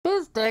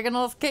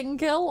Dagonoth King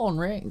kill on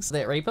ranks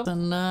that Reaper.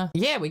 And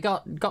yeah, we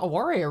got a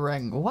warrior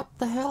ring. What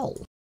the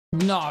hell?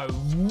 No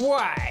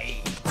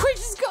way! We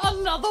just got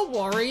another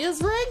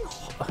warrior's ring?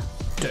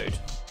 Dude.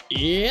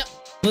 Yep,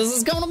 this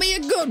is gonna be a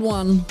good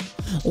one.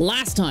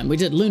 Last time we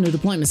did Lunar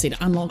Diplomacy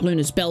to unlock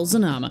Lunar spells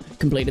and armor,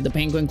 completed the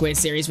Penguin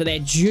Quest series for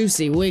that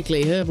juicy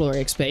weekly Herblore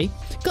XP,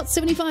 got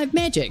 75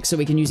 magic so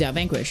we can use our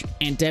Vanquish,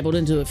 and dabbled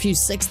into a few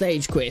 6th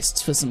Age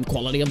quests for some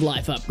quality of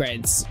life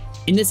upgrades.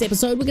 In this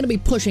episode, we're going to be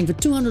pushing for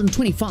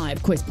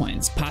 225 quest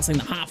points, passing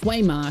the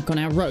halfway mark on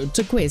our road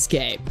to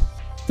QuestCape.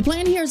 The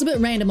plan here is a bit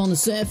random on the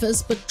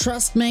surface, but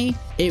trust me,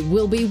 it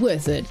will be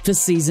worth it for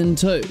Season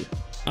 2.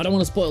 I don't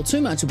want to spoil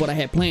too much of what I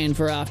have planned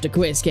for after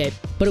QuestCape,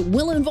 but it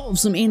will involve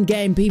some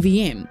endgame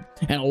PVM,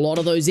 and a lot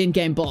of those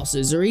endgame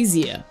bosses are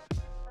easier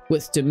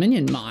with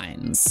Dominion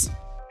Mines.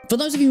 For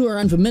those of you who are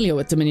unfamiliar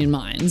with Dominion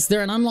Mines,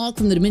 they're an unlock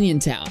from the Dominion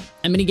Tower,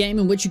 a minigame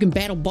in which you can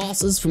battle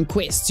bosses from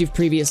quests you've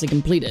previously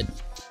completed.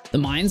 The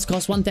mines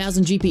cost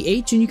 1000 GP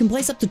each, and you can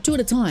place up to 2 at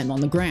a time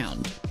on the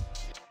ground.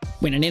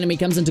 When an enemy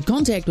comes into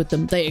contact with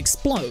them, they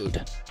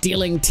explode,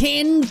 dealing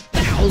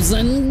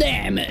 10,000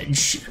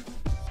 damage.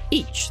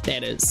 Each,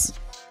 that is.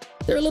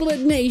 They're a little bit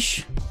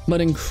niche,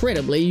 but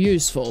incredibly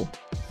useful.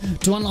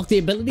 To unlock the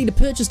ability to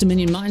purchase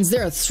Dominion Mines,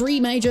 there are 3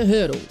 major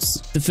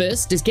hurdles. The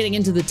first is getting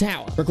into the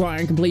tower,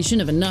 requiring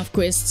completion of enough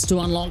quests to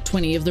unlock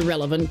 20 of the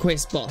relevant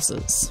quest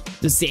bosses.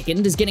 The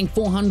second is getting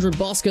 400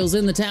 boss kills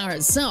in the tower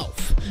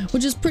itself,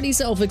 which is pretty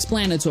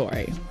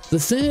self-explanatory. The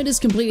third is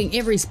completing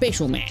every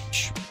special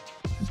match,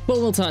 but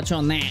we'll touch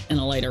on that in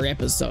a later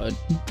episode.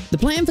 The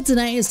plan for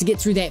today is to get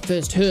through that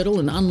first hurdle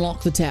and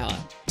unlock the tower.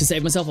 To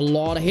save myself a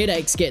lot of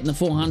headaches getting the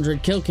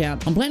 400 kill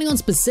count, I'm planning on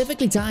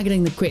specifically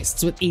targeting the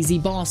quests with easy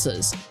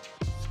bosses.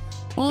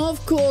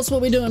 Of course, we'll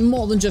be doing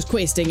more than just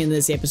questing in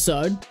this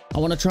episode. I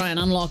want to try and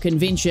unlock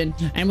Invention,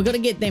 and we've got to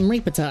get them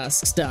Reaper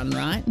tasks done,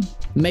 right?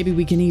 Maybe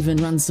we can even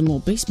run some more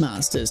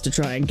Beastmasters to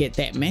try and get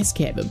that mass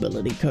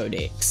capability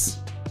codex.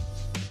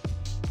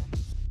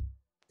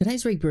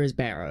 Today's Reaper is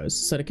Barrows,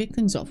 so to kick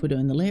things off we're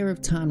doing the Lair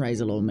of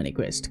Tarnrazorlaw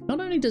mini-quest. Not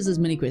only does this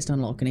mini-quest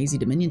unlock an easy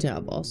Dominion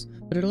Tower boss,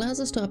 but it allows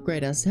us to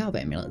upgrade our Salve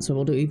Amulet so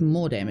we'll do even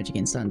more damage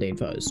against undead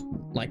foes,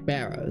 like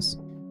Barrows.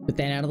 With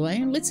that out of the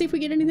way, let's see if we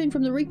get anything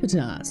from the Reaper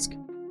task.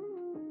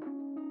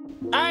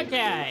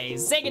 Okay,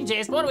 second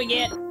chest, what do we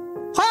get?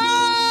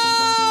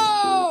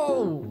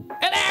 Oh!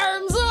 An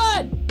Aram's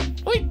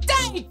Hood! We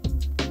take!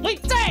 We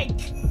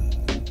take!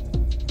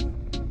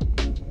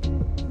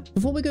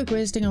 Before we go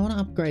questing, I want to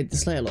upgrade the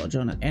Slayer Lodge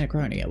on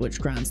Anachronia, which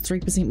grants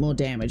 3% more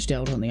damage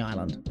dealt on the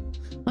island.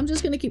 I'm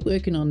just going to keep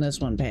working on this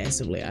one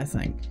passively, I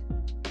think.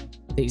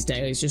 These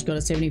dailies just got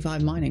a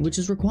 75 mining, which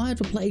is required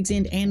for Plague's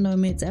End and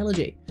Nomad's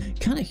Elegy.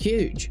 Kinda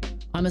huge.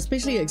 I'm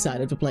especially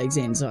excited for Plague's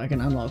End so I can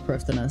unlock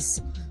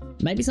Craftiness.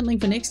 Maybe something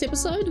for next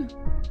episode?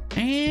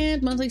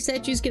 And monthly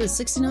statues get a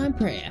 69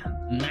 prayer.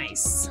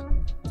 Nice.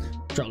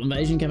 Troll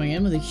Invasion coming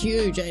in with a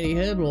huge 80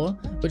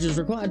 Herblore, which is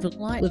required for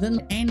Light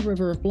Within and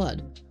River of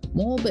Blood.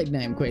 More big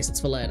name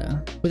quests for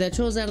later. With our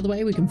chores out of the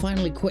way, we can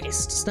finally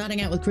quest,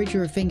 starting out with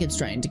Creature of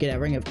Finkenstrain to get our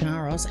Ring of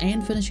Kairos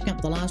and finishing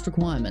up the last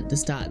requirement to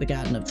start the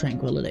Garden of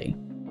Tranquility.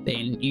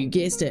 Then, you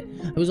guessed it,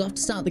 I was off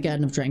to start the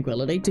Garden of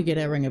Tranquility to get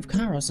our Ring of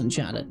Kairos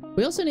enchanted.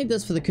 We also need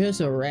this for the Curse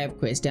of Rav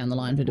quest down the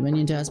line for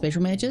Dominion Tower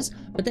special matches,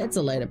 but that's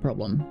a later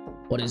problem.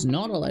 What is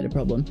not a later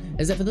problem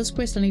is that for this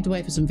quest I need to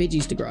wait for some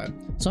veggies to grow,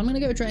 so I'm going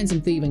to go train some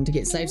thieving to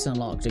get safes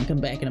unlocked and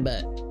come back in a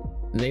bit.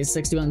 There's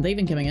 61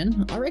 thieving coming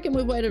in. I reckon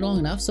we've waited long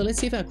enough, so let's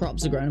see if our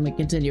crops are grown and we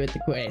continue with the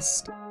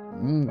quest.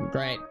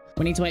 Great.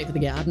 We need to wait for the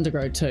garden to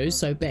grow too,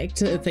 so back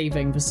to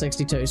thieving for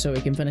 62 so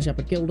we can finish up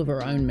a guild of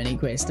our own mini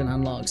quest and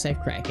unlock safe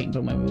cracking for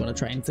when we want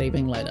to train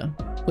thieving later.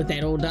 With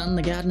that all done,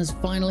 the garden is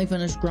finally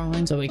finished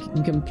growing so we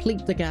can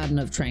complete the Garden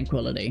of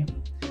Tranquility.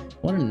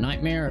 What a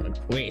nightmare of a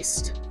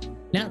quest.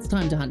 Now it's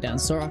time to hunt down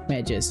Sorok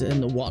Magus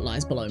in the What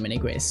Lies Below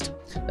mini-quest.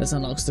 This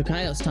unlocks the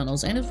Chaos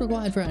Tunnels and is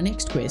required for our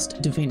next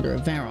quest, Defender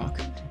of Varrock,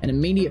 an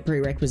immediate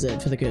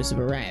prerequisite for the Curse of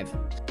Arav.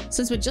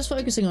 Since we're just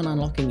focusing on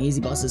unlocking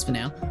easy bosses for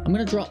now, I'm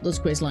going to drop this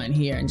quest line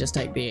here and just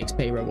take the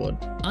XP reward.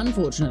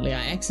 Unfortunately,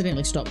 I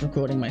accidentally stopped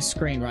recording my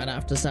screen right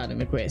after starting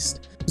the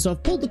quest, so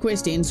I've pulled the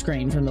quest end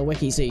screen from the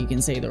wiki so you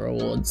can see the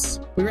rewards.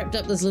 We wrapped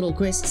up this little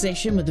quest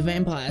session with the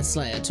Vampire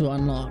Slayer to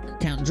unlock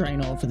Count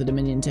Draenor for the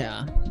Dominion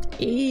Tower.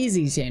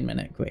 Easy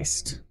 10-minute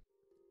quest.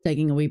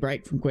 Taking a wee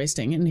break from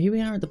questing, and here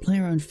we are at the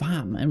player-owned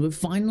farm, and we've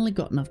finally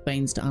got enough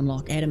beans to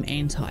unlock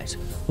Adamantite.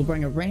 We'll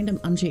bring a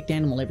random unchecked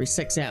animal every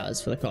 6 hours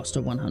for the cost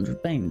of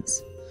 100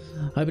 beans.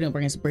 Hoping it'll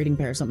bring us a breeding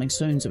pair or something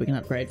soon so we can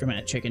upgrade from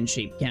our chicken,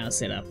 sheep, cow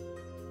setup.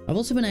 I've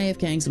also been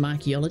AFKing some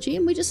archaeology,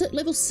 and we just hit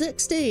level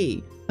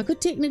 60! I could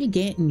technically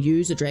get and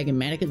use a Dragon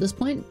Matic at this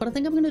point, but I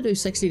think I'm going to do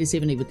 60 to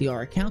 70 with the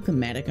Orichalcum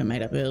Matic I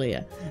made up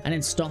earlier, and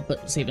then stop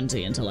at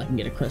 70 until I can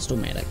get a Crystal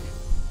Matic.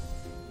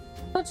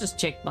 I just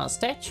checked my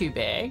statue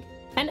bag,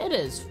 and it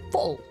is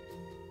full.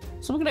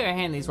 So we're gonna go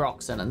hand these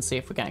rocks in and see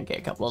if we can't get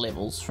a couple of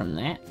levels from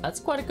that. That's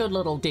quite a good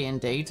little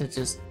D&D to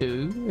just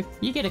do.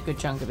 You get a good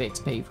chunk of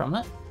XP from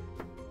it.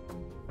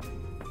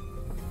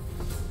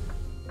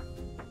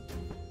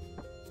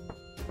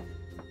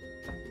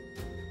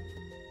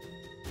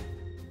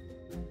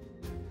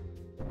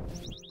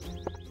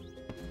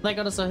 They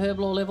got us a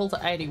herblore level to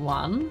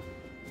 81,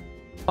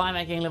 fire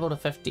making level to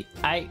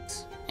 58,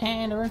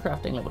 and a rune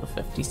crafting level to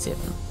 57.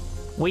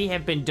 We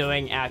have been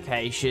doing our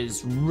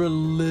caches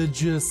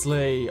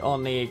religiously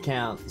on the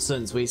account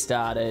since we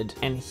started,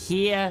 and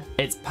here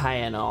it's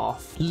paying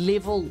off.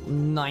 Level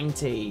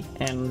 90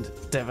 in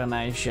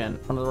divination,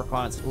 one of the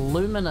requirements,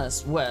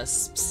 luminous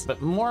wisps,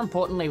 but more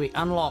importantly we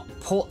unlock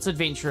Ports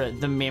Adventurer,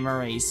 the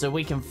memory, so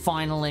we can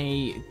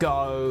finally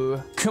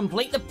go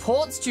complete the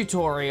ports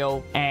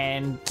tutorial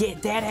and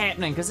get that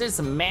happening, because there's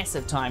some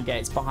massive time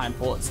gates behind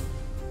ports.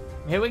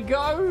 Here we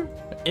go,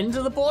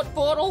 into the port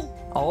portal.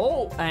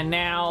 Oh, and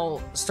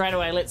now straight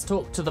away let's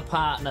talk to the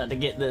partner to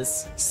get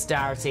this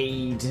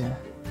started.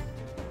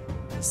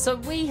 So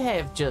we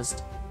have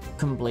just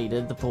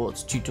completed the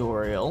ports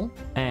tutorial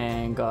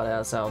and got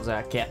ourselves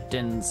our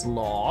captain's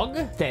log.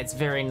 That's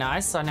very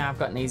nice. So now I've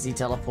got an easy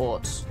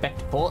teleport back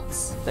to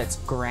ports. That's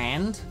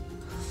grand.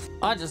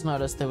 I just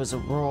noticed there was a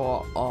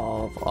roar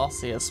of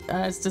OSRS.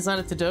 It's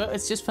decided to do it.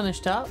 It's just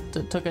finished up.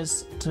 It took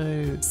us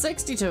to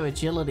 62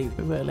 agility.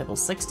 We were level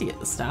 60 at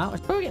the start.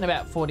 We were getting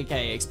about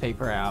 40k XP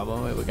per hour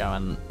when we were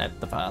going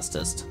at the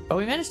fastest. But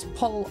we managed to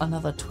pull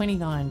another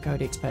 29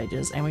 codex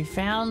pages, and we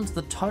found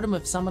the totem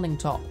of summoning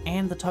top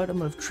and the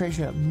totem of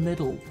treasure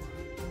middle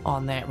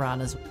on that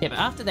run as well. Yeah, but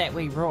after that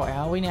we raw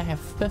hour, we now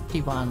have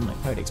 51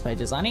 codex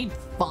pages. I need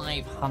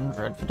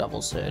 500 for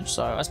double surge,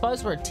 so I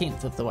suppose we're a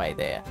 10th of the way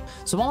there.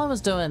 So while I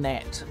was doing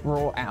that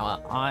raw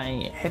hour,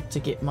 I had to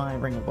get my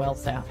ring of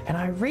wealth out, and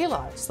I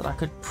realized that I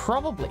could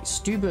probably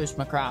stew boost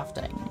my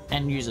crafting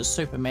and use a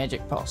super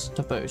magic post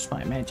to boost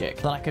my magic,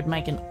 that I could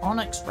make an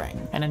onyx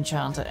ring and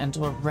enchant it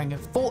into a ring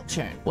of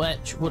fortune,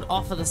 which would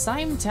offer the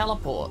same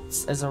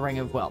teleports as a ring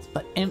of wealth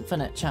but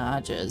infinite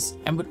charges,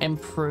 and would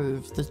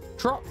improve the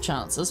drop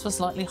chances for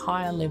slightly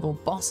higher level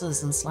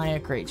bosses and slayer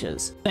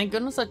creatures. Thank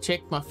goodness I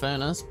checked my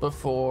furnace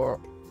before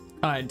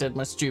I did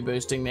my stew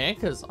boosting there,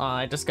 because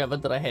I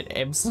discovered that I had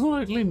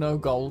absolutely no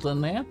gold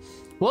in there.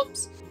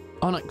 Whoops.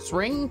 Onyx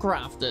ring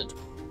crafted,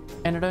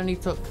 and it only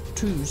took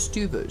 2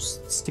 stew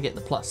boosts to get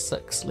the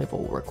 +6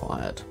 level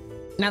required.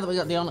 Now that we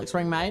got the onyx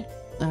ring made,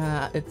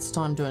 it's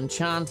time to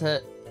enchant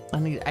it. I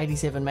need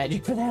 87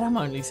 magic for that. I'm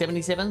only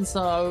 77,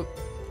 so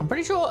I'm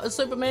pretty sure a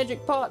super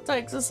magic pot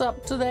takes us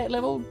up to that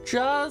level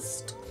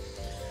just.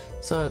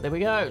 So there we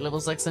go, level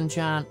 6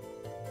 enchant.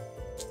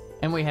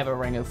 And we have a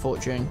ring of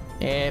fortune.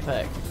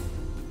 Epic.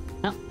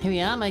 Oh, here we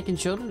are, making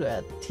sure to do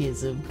our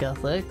Tears of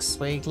Gothics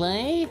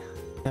weekly.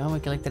 Oh, we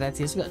collected our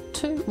tears. We've got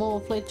 2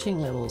 more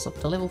fletching levels up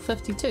to level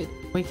 52.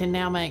 We can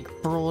now make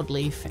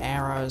broadleaf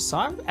arrows. So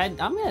I'm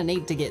going to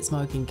need to get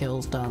smoking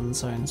kills done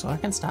soon, so I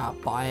can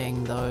start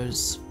buying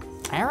those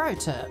arrow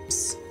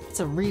tips. It's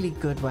a really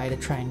good way to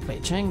train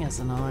fletching as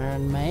an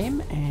iron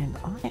meme, and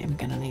I am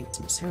going to need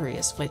some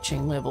serious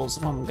fletching levels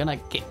if I'm going to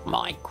get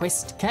my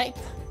quest cape.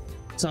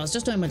 So I was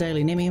just doing my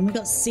daily Nemi, and we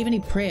got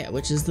 70 prayer,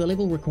 which is the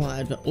level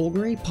required for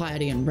augury,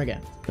 piety and rigor,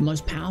 the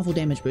most powerful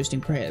damage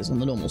boosting prayers on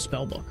the normal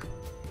spellbook.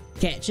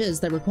 Catch is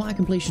they require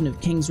completion of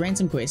King's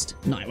Ransom quest,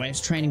 Nightwave's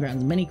Training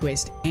Grounds mini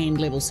quest,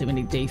 and level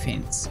 70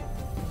 defense.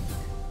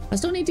 I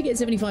still need to get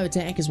 75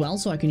 attack as well,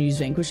 so I can use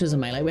Vanquish as a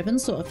melee weapon,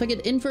 so I figured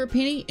in for a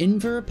penny, in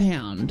for a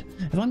pound.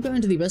 If I'm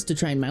going to the Abyss to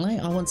train melee,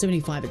 I want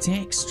 75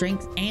 attack,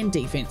 strength and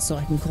defense, so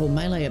I can call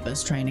melee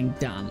Abyss training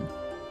done.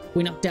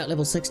 We knocked out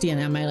level 60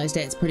 in our melee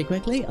stats pretty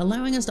quickly,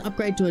 allowing us to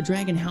upgrade to a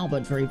Dragon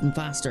Halberd for even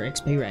faster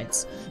XP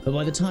rates. But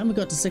by the time we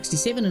got to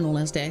 67 in all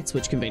our stats,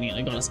 which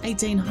conveniently got us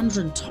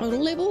 1800 total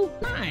level,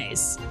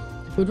 nice!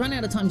 We'd run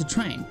out of time to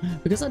train,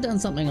 because I'd done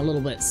something a little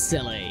bit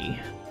silly.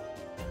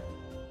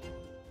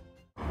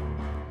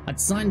 I'd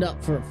signed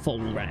up for a full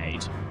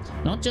raid.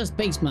 Not just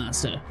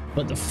Beastmaster,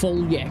 but the full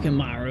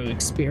Yakamaru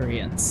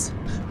experience.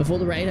 Before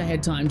the raid, I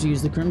had time to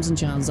use the Crimson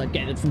Charms I'd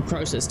gathered from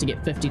Croesus to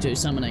get 52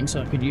 summoning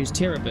so I could use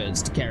Terror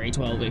Birds to carry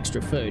 12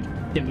 extra food.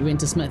 Then we went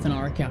to Smith and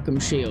Orichalcum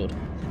Shield.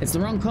 It's the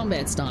wrong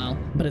combat style,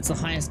 but it's the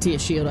highest tier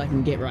shield I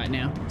can get right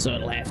now, so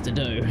it'll have to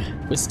do.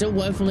 We're still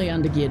woefully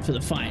undergeared for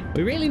the fight.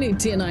 We really need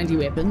tier 90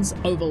 weapons,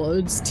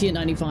 overloads, tier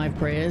 95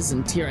 prayers,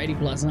 and tier 80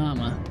 plus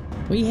armor.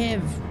 We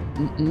have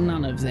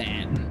none of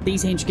that.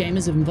 These hench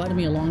gamers have invited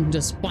me along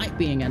despite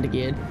being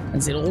undergeared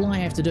and said all I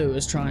have to do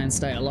is try and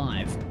stay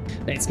alive.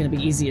 That's going to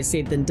be easier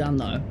said than done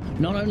though.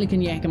 Not only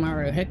can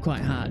Yakamaru hit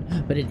quite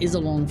hard, but it is a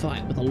long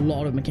fight with a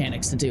lot of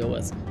mechanics to deal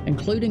with,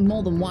 including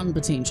more than one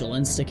potential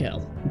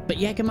insta-kill. But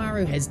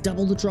Yakamaru has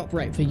double the drop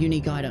rate for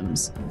unique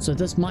items, so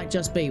this might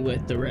just be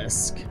worth the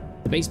risk.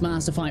 The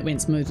Beastmaster fight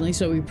went smoothly,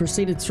 so we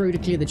proceeded through to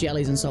clear the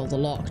jellies and solve the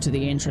lock to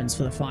the entrance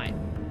for the fight.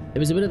 There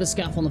was a bit of a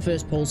scuff on the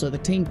first pull, so the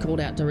team called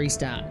out to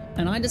restart,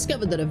 and I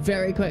discovered that a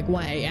very quick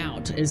way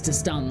out is to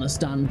stun the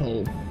stun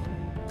pool.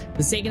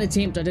 The second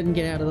attempt I didn't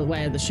get out of the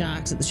way of the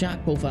sharks at the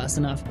shark pool fast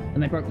enough,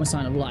 and they broke my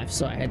sign of life,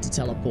 so I had to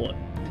teleport.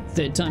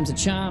 Third time's a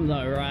charm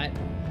though, right?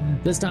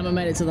 This time I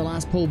made it to the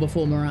last pool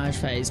before Mirage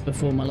phase,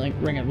 before my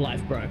ring of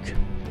life broke.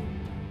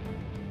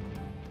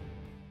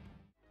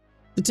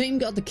 The team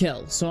got the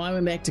kill, so I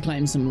went back to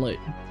claim some loot.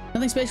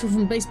 Nothing special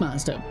from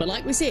Beastmaster, but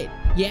like we said,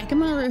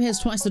 Yakamaru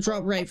has twice the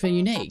drop rate for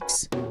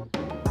uniques.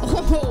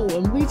 Oh,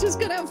 and we just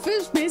got our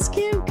first best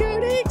camp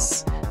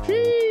codex.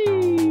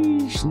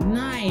 Sheesh,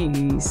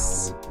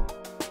 nice.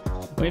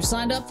 We've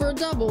signed up for a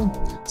double,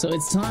 so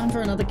it's time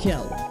for another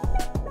kill.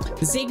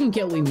 The second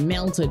kill we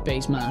melted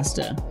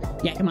Beastmaster.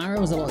 Yakamara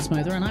was a lot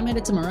smoother and I made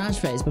it to Mirage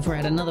phase before I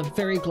had another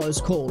very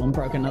close call and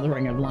broke another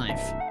ring of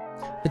life.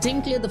 The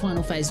team cleared the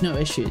final phase no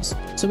issues,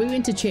 so we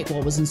went to check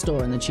what was in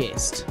store in the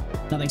chest.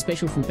 Nothing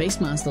special from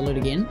Beastmaster loot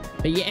again,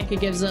 but Yaka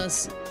gives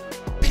us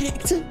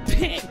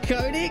back-to-back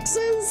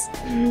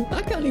codexes?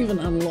 I can't even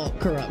unlock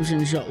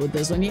Corruption Shot with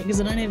this one yet because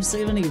I don't have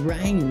 70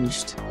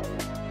 ranged.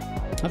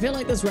 I feel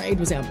like this raid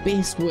was our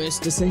best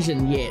worst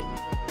decision yet.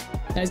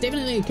 There's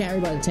definitely a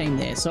carry by the team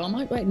there, so I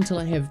might wait until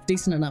I have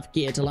decent enough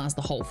gear to last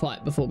the whole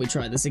fight before we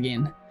try this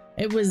again.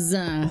 It was,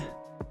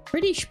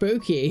 pretty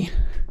spooky.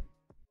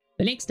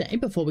 The next day,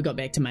 before we got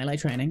back to melee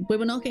training, we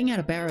were knocking out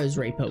a Barrows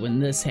Reaper when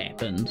this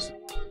happened.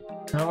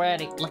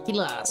 Alrighty, lucky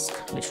last.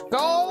 Let's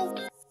go!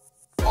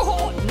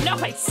 Oh,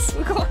 nice!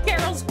 We got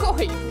Carol's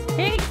coin!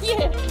 Heck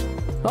yeah!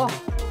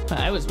 Oh,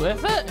 that was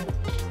worth it.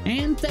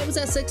 And that was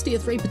our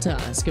 60th Reaper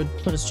task. It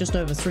put us just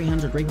over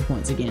 300 Reaper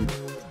points again.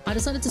 I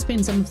decided to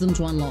spend some of them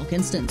to unlock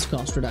instance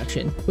cost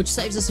reduction, which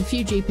saves us a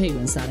few GP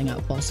when starting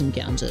up boss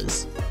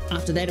encounters.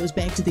 After that, it was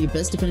back to the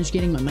Abyss to finish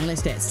getting my melee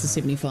stats to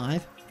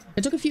 75.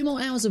 It took a few more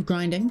hours of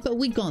grinding, but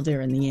we got there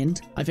in the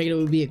end. I figured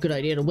it would be a good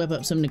idea to whip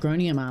up some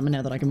Necronium armor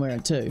now that I can wear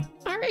it too.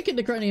 I reckon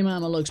Necronium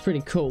armor looks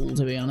pretty cool,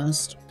 to be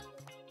honest.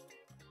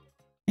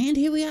 And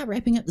here we are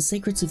wrapping up the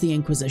Secrets of the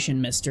Inquisition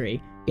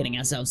mystery, getting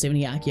ourselves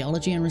 70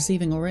 archaeology and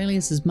receiving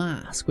Aurelius's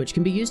mask, which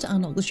can be used to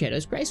unlock the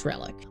Shadow's Grace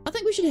relic. I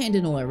think we should hand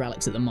in all our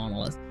relics at the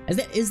Monolith, as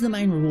that is the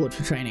main reward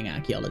for training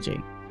archaeology.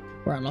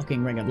 We're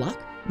unlocking Ring of Luck,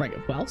 Ring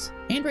of Wealth,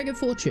 and Ring of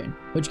Fortune,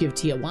 which give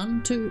tier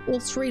 1, 2, or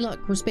 3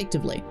 luck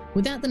respectively,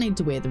 without the need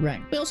to wear the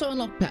ring. We also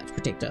unlock Pouch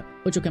Protector,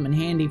 which will come in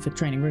handy for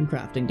training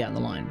runecrafting down the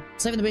line.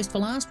 Saving the best for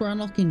last, we're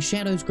unlocking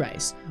Shadow's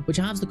Grace, which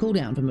halves the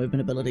cooldown for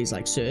movement abilities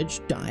like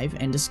Surge, Dive,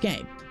 and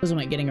Escape. This will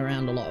make getting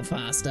around a lot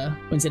faster.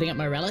 When setting up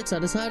my relics, I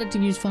decided to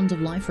use Font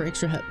of Life for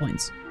extra hit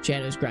points,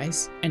 Shadow's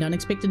Grace, and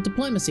Unexpected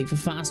Diplomacy for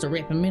faster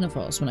rep and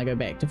Menopause when I go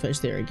back to fish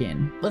there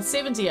again. With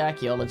 70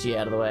 archaeology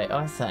out of the way,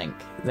 I think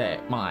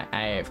that my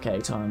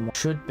AFK time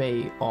should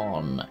be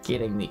on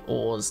getting the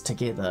ores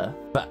together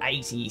for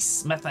 80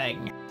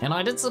 smithing. And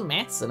I did some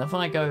maths, and if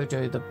I go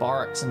do the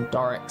Borix and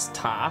Dorix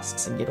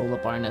tasks and get all the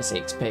bonus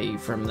XP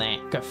from that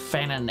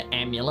Gafanin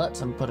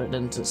amulet and put it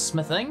into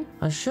smithing,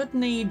 I should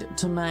need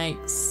to make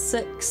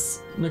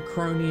 6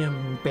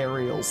 Necronium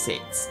burial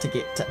sets to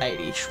get to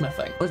 80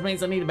 smithing, which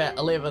means I need about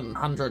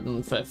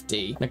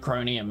 1150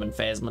 Necronium and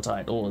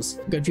Phasmatite ores.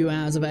 A good few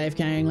hours of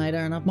AFKing later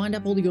and I've mined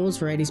up all the ores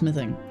for 80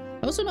 smithing.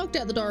 I also knocked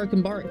out the Doric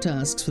and Boric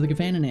tasks for the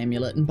Gafanin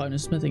amulet and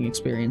bonus smithing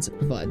experience it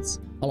provides.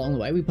 Along the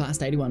way we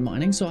passed 81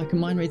 mining, so I can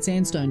mine red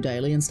sandstone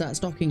daily and start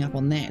stocking up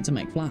on that to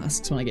make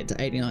flasks when I get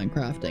to 89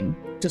 crafting.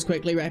 Just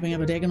quickly wrapping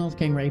up a Dagonoth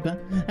King Reaper,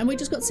 and we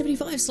just got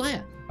 75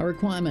 Slayer, a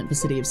requirement for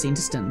City of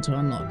Centiston to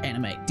unlock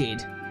Animate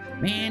Dead.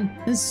 Man,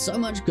 there's so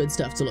much good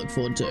stuff to look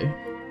forward to.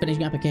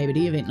 Finishing up a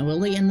KBD event in the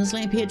Wildy, and this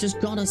lamp here just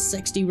got us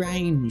 60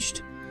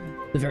 ranged.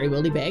 The very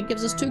Wildy bag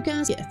gives us 2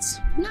 caskets.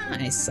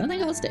 Nice, I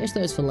think I'll stash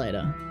those for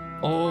later.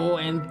 Oh,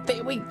 and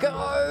there we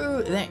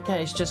go! That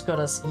case just got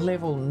us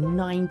level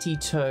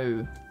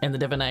 92 in the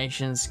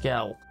divination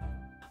skill.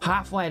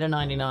 Halfway to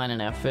 99 in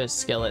our first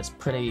skill. That's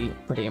pretty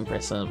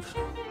impressive.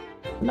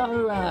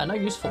 No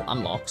useful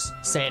unlocks,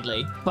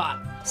 sadly, but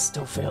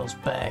still feels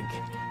big.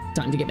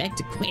 Time to get back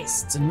to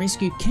quests and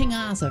rescue King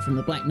Arthur from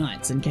the Black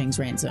Knights in King's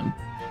Ransom.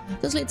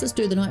 This lets us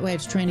do the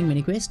Nightwaves training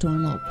mini-quest to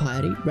unlock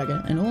Piety,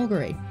 Rigor, and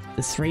Augury,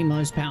 the 3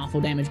 most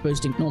powerful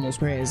damage-boosting normal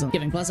prayers,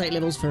 giving +8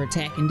 levels for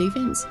attack and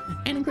defense,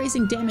 and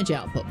increasing damage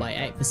output by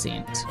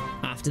 8%.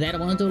 After that, I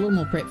want to do a little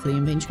more prep for the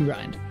invention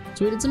grind,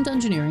 so we did some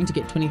dungeoneering to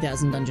get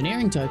 20,000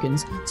 dungeoneering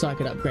tokens so I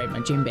could upgrade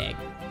my gem bag.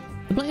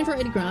 The plan for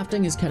 80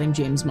 crafting is cutting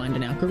gems mined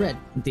in Alcarid,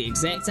 the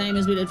exact same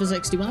as we did for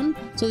 61,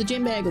 so the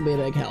gem bag will be a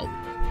big help.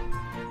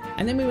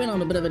 And then we went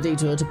on a bit of a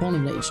detour to Pond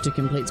of Leech to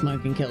complete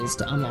smoking kills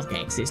to unlock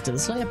access to the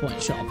Slayer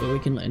Point shop where we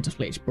can learn to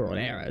fletch broad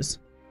arrows.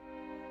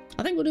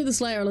 I think we'll do the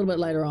Slayer a little bit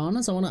later on,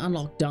 as I want to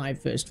unlock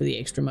Dive first for the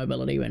extra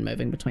mobility when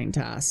moving between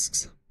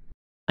tasks.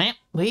 Well,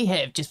 we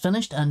have just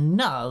finished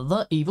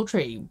another evil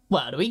tree.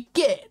 What do we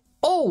get?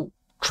 Oh,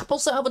 triple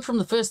salvage from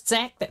the first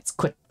sack. That's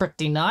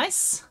pretty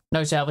nice.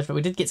 No salvage, but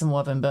we did get some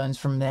weapon bones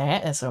from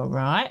that. That's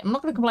alright. I'm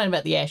not going to complain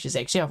about the ashes,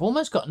 actually. I've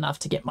almost got enough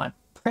to get my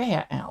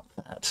prayer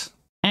outfit.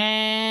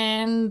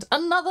 And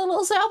another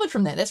little salvage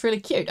from that. That's really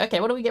cute. Okay,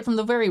 what do we get from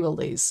the very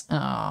wildies?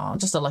 Oh,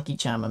 just a lucky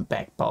charm and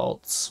back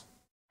bolts.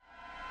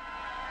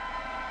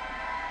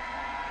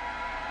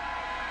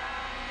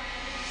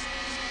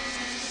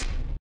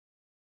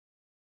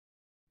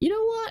 You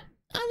know what?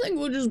 I think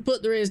we'll just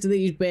put the rest of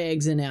these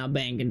bags in our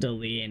bank until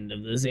the end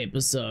of this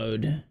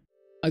episode.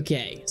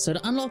 Okay, so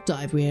to unlock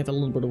Dive, we have a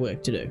little bit of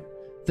work to do.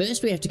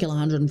 First, we have to kill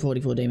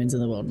 144 demons in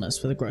the wilderness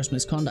for the gross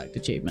misconduct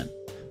achievement.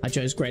 I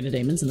chose greater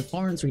demons in the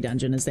Florence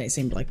dungeon as that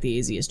seemed like the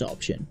easiest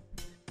option.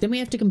 Then we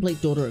have to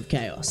complete Daughter of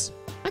Chaos.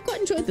 I quite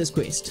enjoyed this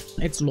quest.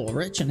 It's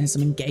lore-rich and has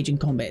some engaging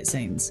combat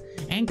scenes,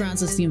 and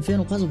grants us the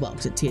Infernal Puzzle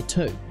Box at tier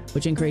 2,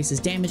 which increases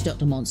damage dealt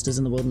to monsters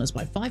in the wilderness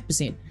by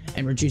 5%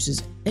 and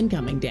reduces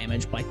incoming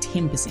damage by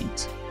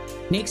 10%.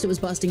 Next, it was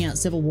busting out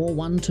Civil War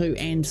 1, 2,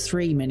 and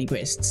 3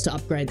 mini-quests to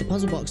upgrade the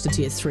puzzle box to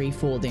tier 3,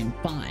 4, then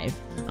 5,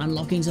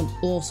 unlocking some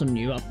awesome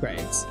new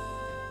upgrades.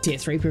 Tier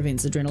 3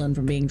 prevents adrenaline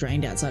from being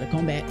drained outside of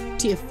combat,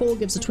 Tier 4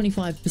 gives a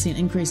 25%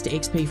 increase to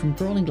XP from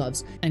Brawling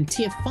Gloves, and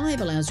Tier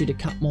 5 allows you to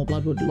cut more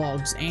bloodwood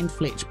logs and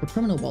fletch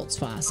criminal bolts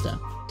faster.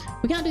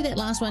 We can't do that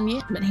last one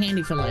yet, but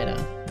handy for later.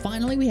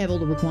 Finally, we have all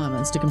the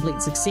requirements to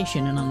complete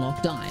Succession and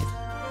unlock Dive.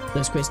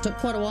 This quest took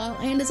quite a while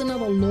and is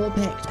another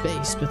lore-packed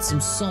beast with some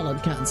solid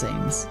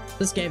cutscenes.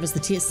 This gave us the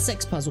tier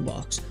 6 puzzle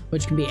box,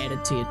 which can be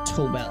added to your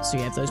tool belt so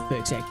you have those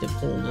perks active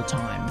all the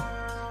time.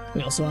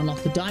 We also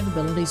unlocked the dive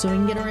ability so we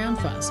can get around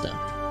faster.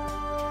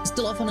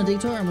 Still off on a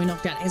detour, and we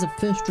knocked out as a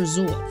first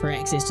resort for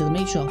access to the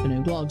meat shop in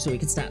Uglog so we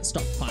could start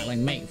stockpiling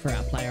meat for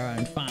our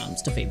player-owned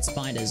farms to feed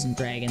spiders and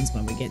dragons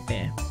when we get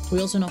there.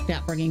 We also knocked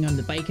out bringing home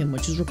the bacon,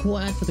 which is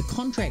required for the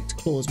contract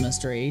clause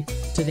mystery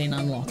to then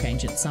unlock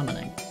ancient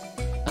summoning.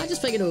 I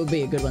just figured it would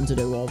be a good one to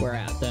do while we're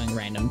out doing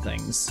random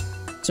things.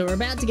 So we're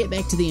about to get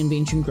back to the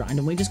invention grind,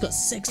 and we just got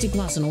 60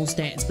 plus in all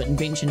stats but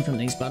invention from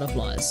these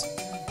butterflies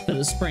for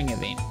the spring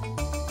event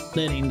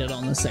that ended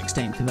on the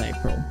 16th of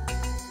April.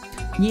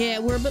 Yeah,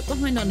 we're a bit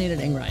behind on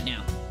editing right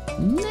now.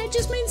 That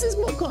just means there's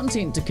more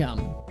content to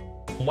come.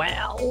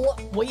 Well,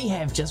 we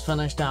have just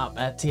finished up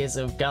our Tears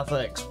of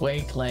Guthix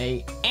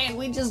weekly, and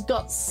we just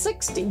got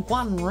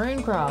 61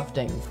 rune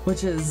crafting,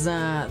 which is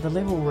the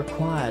level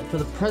required for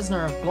the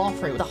Prisoner of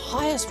Gloffrey, the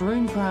highest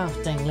rune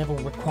crafting level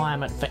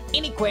requirement for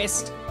any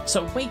quest,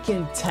 so we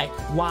can take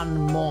one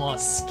more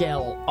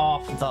skill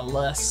off the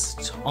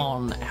list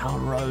on our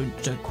road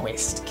to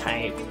Quest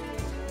Cape.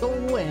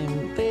 Oh,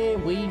 and there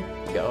we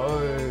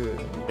go.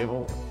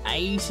 Level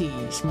 80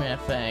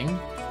 smithing.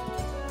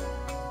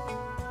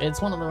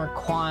 It's one of the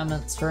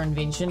requirements for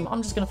invention.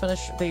 I'm just going to finish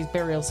these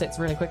burial sets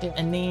really quickly,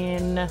 and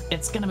then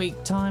it's going to be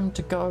time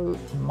to go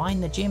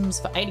mine the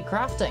gems for 80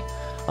 crafting.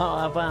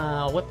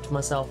 I've whipped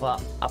myself a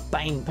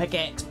Bane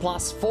pickaxe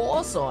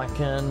 +4 so I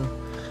can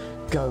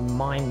go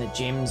mine the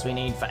gems we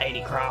need for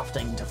 80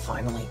 crafting to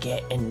finally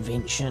get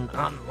invention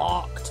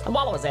unlocked. And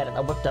while I was at it,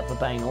 I whipped up a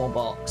Bane ore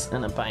box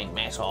and a Bane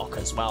mattock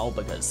as well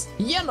because,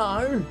 you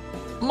know,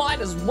 might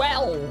as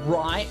well,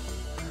 right?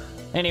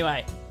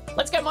 Anyway,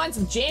 let's go mine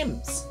some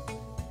gems.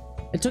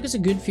 It took us a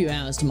good few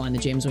hours to mine the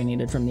gems we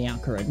needed from the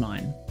Alcarod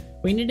mine.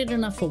 We needed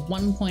enough for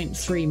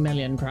 1.3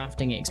 million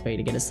crafting XP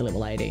to get us to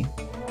level 80.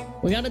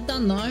 We got it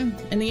done though.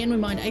 In the end we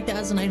mined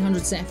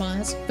 8,800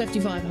 sapphires,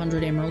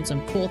 5,500 emeralds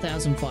and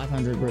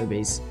 4,500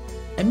 rubies.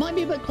 It might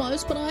be a bit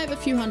close, but I have a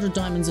few hundred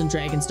diamonds and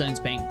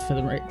dragonstones banked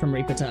from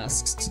Reaper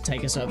tasks to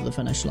take us over the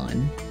finish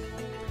line.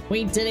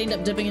 We did end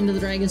up dipping into the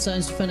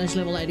dragonstones to finish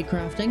level 80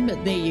 crafting,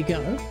 but there you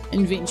go,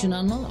 invention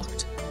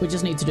unlocked. We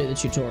just need to do the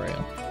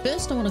tutorial.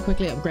 First, I want to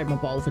quickly upgrade my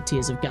bowl for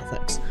Tears of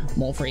Guthix.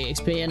 More free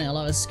XP and our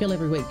lowest skill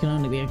every week can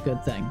only be a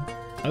good thing.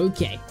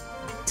 Okay,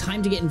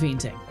 time to get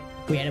inventing.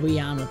 We had a wee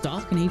yarn with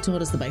Doc and he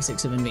taught us the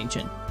basics of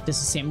invention.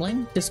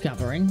 Disassembling,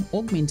 discovering,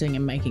 augmenting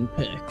and making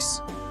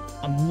perks.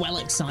 I'm well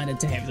excited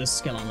to have this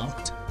skill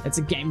unlocked. It's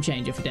a game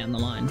changer for down the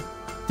line.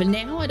 For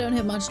now, I don't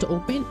have much to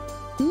augment,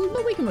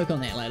 but we can work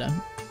on that later.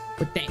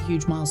 With that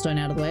huge milestone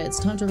out of the way, it's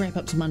time to wrap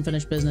up some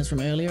unfinished business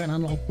from earlier and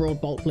unlock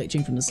broad bolt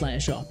fletching from the Slayer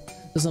shop.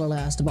 This will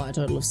allow us to buy a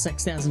total of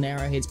 6,000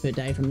 arrowheads per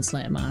day from the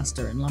Slayer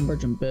Master in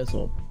Lumbridge and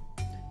Berthorpe.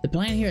 The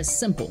plan here is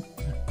simple.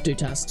 Do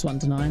tasks 1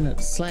 to 9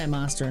 at Slayer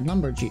Master and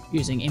Lumbridge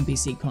using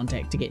NPC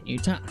contact to get new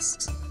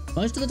tasks.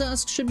 Most of the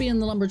tasks should be in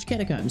the Lumbridge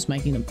catacombs,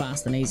 making them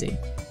fast and easy.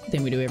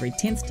 Then we do every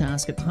 10th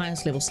task at the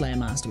highest level Slayer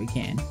Master we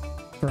can.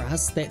 For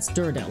us, that's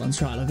Duradel in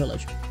Shiloh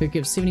Village, who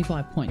gives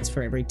 75 points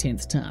for every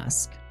 10th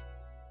task.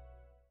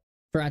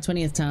 For our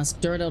 20th task,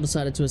 Duradel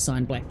decided to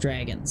assign Black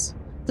Dragons.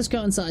 This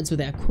coincides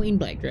with our Queen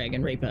Black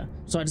Dragon Reaper,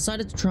 so I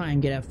decided to try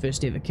and get our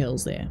first ever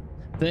kills there.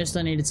 First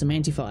I needed some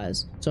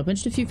anti-fires, so I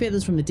pinched a few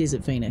feathers from the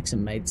Desert Phoenix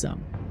and made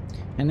some.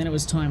 And then it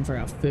was time for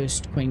our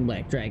first Queen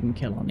Black Dragon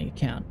kill on the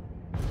account.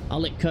 I'll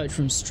let Coach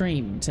from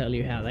stream tell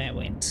you how that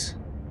went.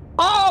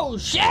 Oh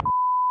shit!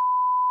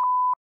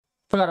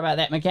 Forgot about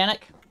that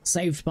mechanic.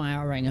 Saved by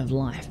our Ring of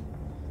Life.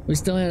 We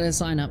still had to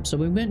sign up, so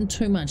we weren't in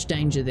too much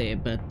danger there,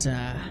 but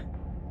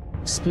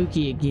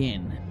spooky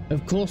again.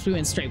 Of course we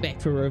went straight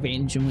back for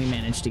revenge and we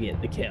managed to get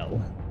the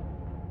kill.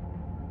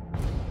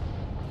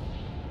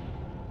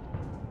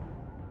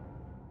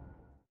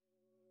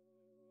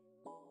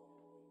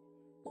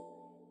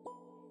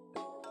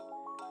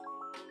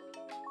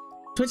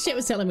 Twitch chat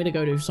was telling me to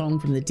go to Song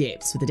from the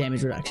Depths for the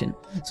damage reduction,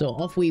 so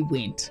off we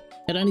went.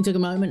 It only took a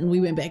moment and we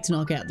went back to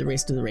knock out the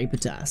rest of the Reaper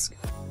task.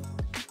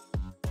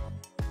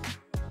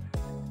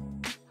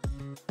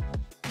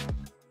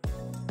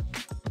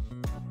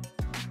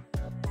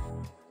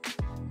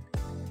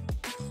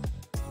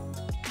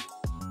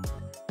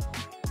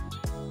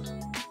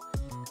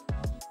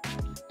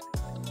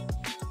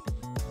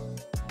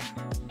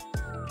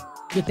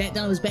 With that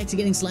done, I was back to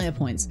getting Slayer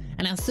points,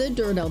 And our third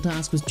Duradel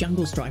task was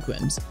Jungle Strike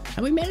Worms,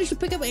 and we managed to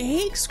pick up a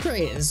Hex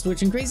crest,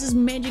 which increases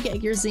magic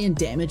accuracy and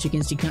damage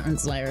against your current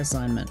Slayer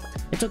assignment.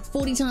 It took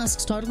 40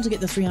 tasks total to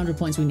get the 300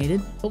 points we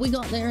needed, but we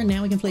got there and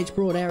now we can fletch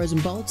broad arrows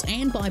and bolts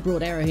and buy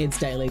broad arrowheads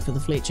daily for the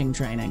fletching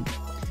training.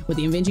 With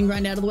the invention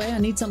grind out of the way, I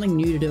need something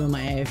new to do in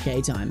my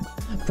AFK time.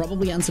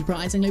 Probably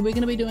unsurprisingly, we're going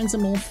to be doing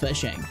some more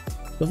fishing.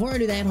 Before I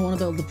do that, I want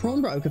to build the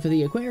prawn broker for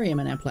the aquarium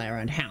in our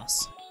player-owned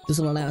house. This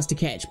will allow us to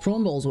catch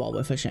prawn balls while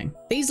we're fishing.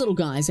 These little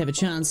guys have a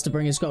chance to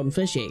bring us golden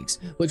fish eggs,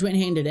 which when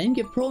handed in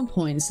give prawn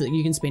points that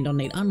you can spend on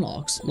neat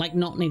unlocks, like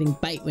not needing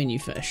bait when you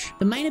fish.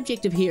 The main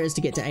objective here is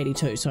to get to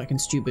 82 so I can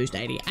stew boost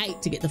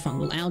 88 to get the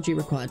fungal algae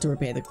required to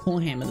repair the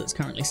core hammer that's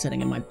currently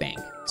sitting in my bank.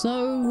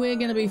 So we're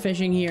going to be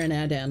fishing here in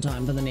our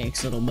downtime for the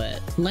next little bit.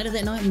 Later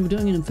that night we were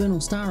doing an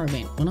Infernal Star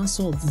event when I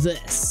saw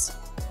this.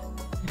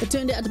 It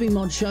turned out to be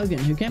Mod Shogun,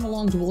 who came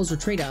along towards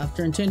retreat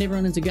after and turned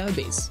everyone into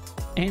gobies.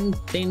 And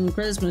then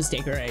Christmas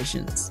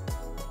decorations.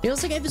 He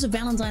also gave us a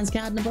Valentine's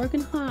card and a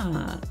broken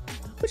heart,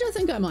 which I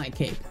think I might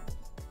keep.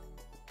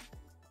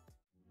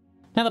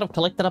 Now that I've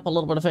collected up a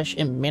little bit of fish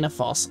in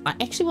Menifos, I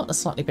actually want a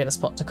slightly better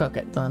spot to cook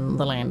it than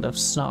the Land of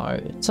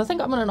Snow. So I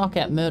think I'm going to knock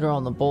out Murder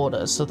on the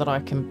Border so that I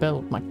can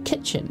build my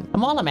kitchen.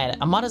 And while I'm at it,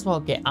 I might as well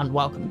get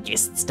Unwelcome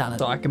Guests done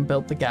so I can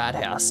build the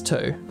guardhouse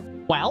too.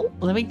 Well,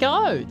 there we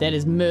go. That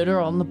is Murder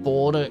on the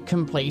Border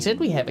completed.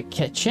 We have a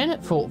kitchen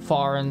at Fort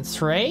 4 and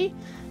 3.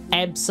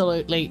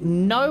 Absolutely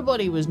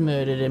nobody was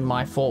murdered in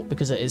my fort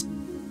because it is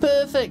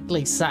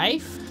perfectly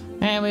safe.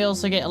 And we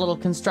also get a little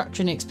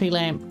construction XP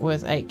lamp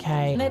with 8k.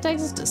 And that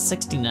takes us to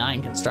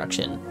 69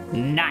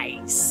 construction.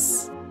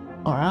 Nice.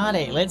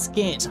 Alrighty, let's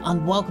get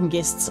Unwelcome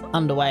Guests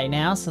underway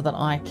now so that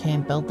I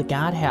can build the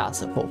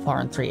guardhouse at Fort 4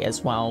 and 3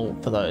 as well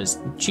for those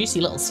juicy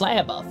little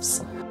Slayer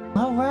buffs.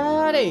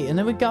 Alrighty, and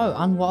there we go.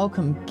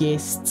 Unwelcome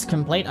Guests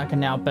complete. I can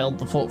now build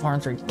the Fort 4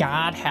 and 3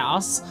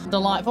 guardhouse.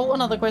 Delightful.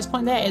 Another quest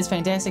point there is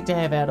fantastic to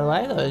have out of the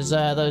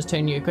way. Those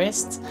two new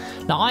quests.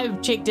 Now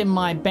I've checked in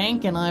my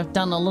bank and I've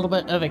done a little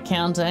bit of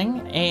accounting,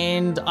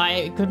 and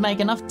I could make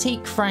enough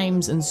teak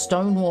frames and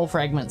stone wall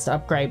fragments to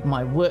upgrade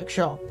my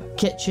workshop,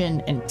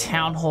 kitchen, and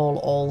town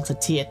hall all to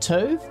tier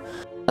 2.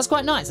 That's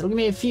quite nice. It'll give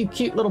me a few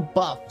cute little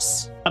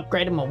buffs.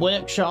 Upgrading my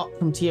workshop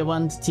from tier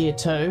 1 to tier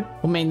 2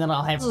 will mean that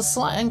I'll have a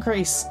slight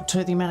increase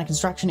to the amount of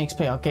construction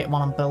XP I'll get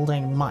while I'm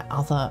building my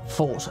other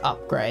fort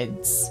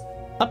upgrades.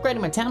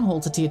 Upgrading my town hall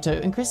to tier 2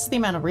 increases the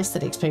amount of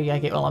rested XP I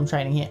get while I'm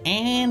training here,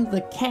 and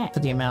the cap for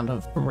the amount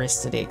of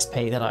rested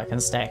XP that I can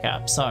stack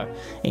up. So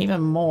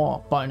even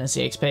more bonus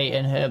XP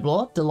in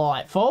Herblore.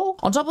 Delightful.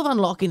 On top of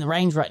unlocking the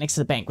range right next to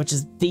the bank, which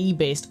is the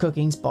best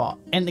cooking spot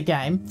in the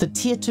game, the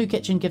tier 2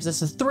 kitchen gives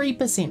us a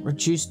 3%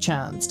 reduced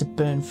chance to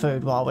burn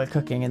food while we're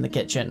cooking in the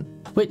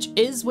kitchen, which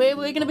is where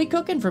we're going to be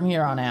cooking from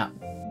here on out.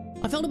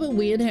 I felt a bit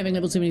weird having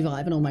level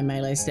 75 in all my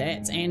melee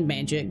stats and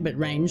magic, but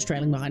range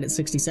trailing behind at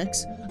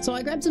 66, so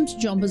I grabbed some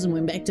chompers and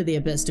went back to the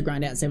Abyss to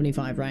grind out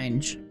 75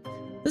 range.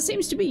 This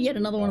seems to be yet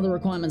another one of the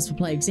requirements for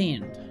Plague's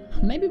End.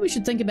 Maybe we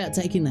should think about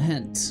taking the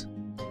hint.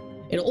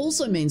 It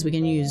also means we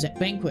can use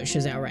Vanquish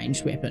as our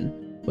ranged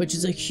weapon, which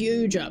is a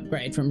huge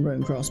upgrade from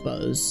rune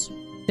crossbows.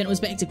 Then it was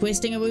back to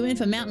questing and we went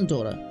for Mountain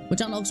Daughter,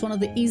 which unlocks one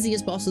of the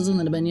easiest bosses in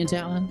the Dominion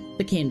Tower,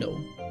 the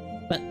Kendall.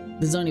 But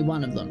there's only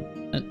one of them.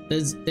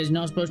 There's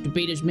not supposed to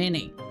be as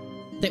many.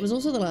 That was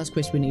also the last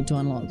quest we need to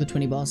unlock the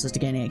 20 bosses to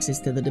gain access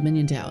to the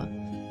Dominion Tower.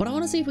 But I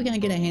want to see if we can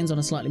get our hands on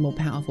a slightly more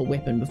powerful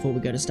weapon before we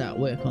go to start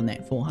work on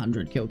that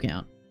 400 kill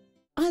count.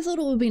 I thought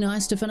it would be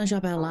nice to finish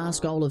up our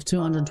last goal of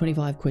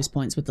 225 quest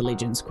points with the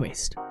Legends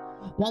quest.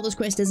 While this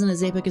quest isn't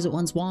as epic as it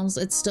once was,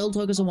 it still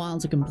took us a while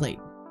to complete.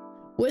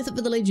 Worth it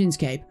for the Legends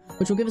cape,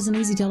 which will give us an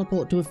easy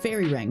teleport to a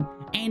fairy ring,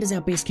 and is our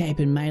best cape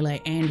in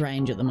melee and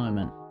range at the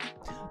moment.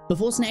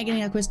 Before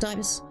snagging our quest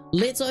types,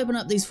 let's open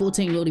up these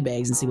 14 wildy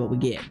bags and see what we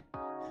get.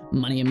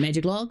 Money and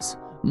magic logs,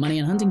 money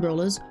and hunting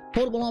brawlers,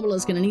 portable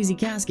obelisk and an easy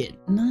casket.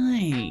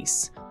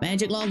 Nice.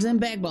 Magic logs and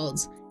bag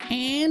bolts.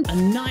 And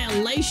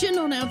annihilation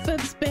on our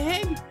 5th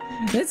bag.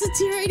 That's a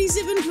tier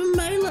 87 for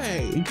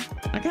melee.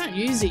 I can't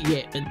use it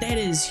yet, but that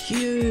is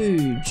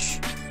huge.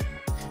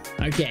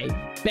 Okay,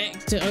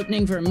 back to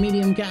opening for a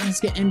medium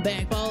casket and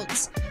back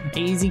bolts.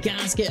 Easy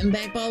casket and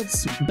back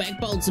bolts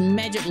and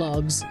magic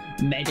logs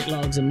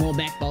and more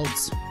back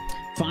bolts.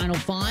 Final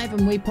 5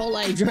 and we pull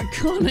a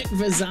draconic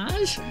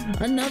visage,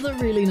 another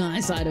really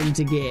nice item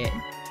to get.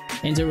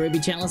 Into ruby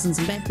chalice and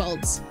some back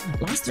bolts.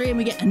 Last 3 and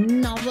we get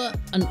another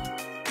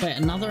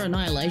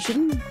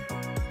annihilation.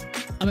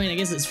 I mean, I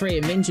guess it's free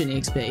invention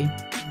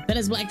XP. Then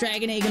it's black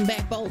dragon egg and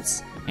back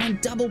bolts and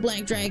double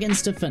black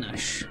dragons to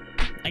finish.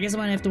 I guess I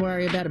won't have to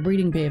worry about a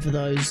breeding pair for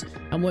those,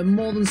 and we're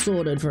more than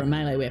sorted for a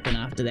melee weapon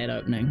after that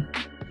opening.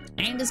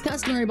 And as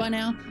customary by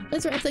now,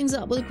 let's wrap things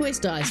up with a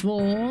quest dice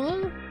for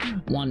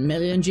 1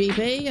 million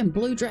GP and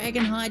Blue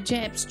Dragon Hide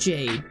Chaps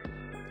G.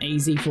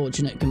 Easy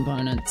fortunate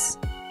components.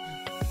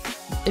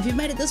 If you've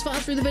made it this far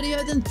through the video,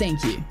 then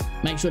thank you.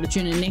 Make sure to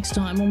tune in next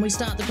time when we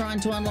start the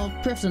grind to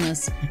unlock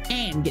Criftiness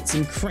and get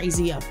some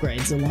crazy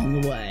upgrades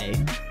along the way.